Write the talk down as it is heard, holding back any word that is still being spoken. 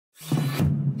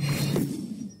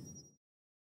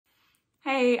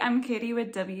Hey, I'm Katie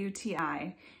with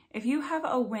WTI. If you have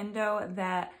a window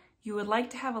that you would like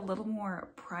to have a little more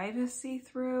privacy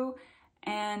through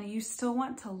and you still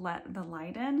want to let the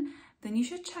light in, then you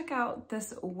should check out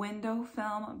this window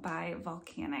film by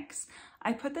Volcanics.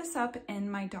 I put this up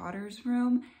in my daughter's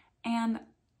room and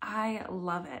I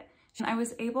love it. I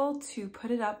was able to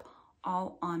put it up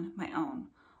all on my own.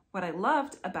 What I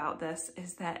loved about this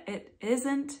is that it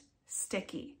isn't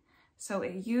sticky. So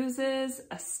it uses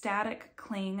a static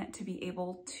cling to be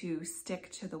able to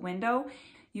stick to the window.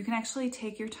 You can actually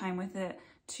take your time with it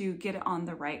to get it on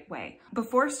the right way.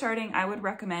 Before starting, I would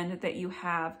recommend that you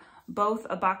have both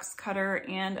a box cutter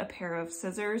and a pair of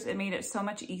scissors. It made it so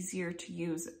much easier to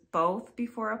use both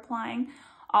before applying.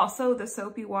 Also, the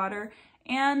soapy water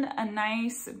and a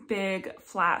nice big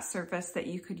flat surface that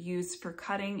you could use for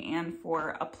cutting and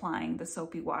for applying the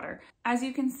soapy water. As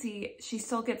you can see, she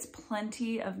still gets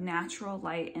plenty of natural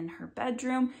light in her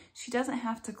bedroom. She doesn't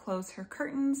have to close her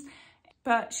curtains,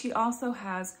 but she also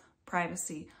has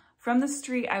privacy. From the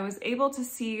street, I was able to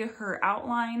see her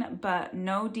outline, but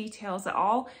no details at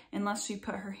all unless she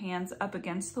put her hands up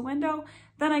against the window.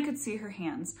 Then I could see her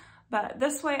hands. But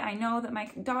this way I know that my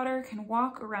daughter can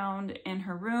walk around in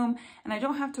her room and I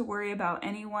don't have to worry about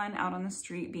anyone out on the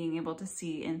street being able to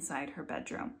see inside her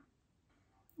bedroom.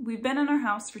 We've been in our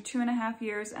house for 2.5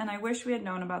 years and I wish we had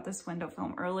known about this window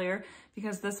film earlier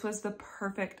because this was the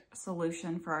perfect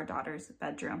solution for our daughter's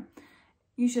bedroom.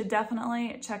 You should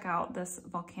definitely check out this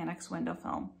Volcanics window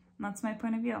film. And that's my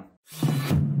point of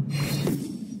view.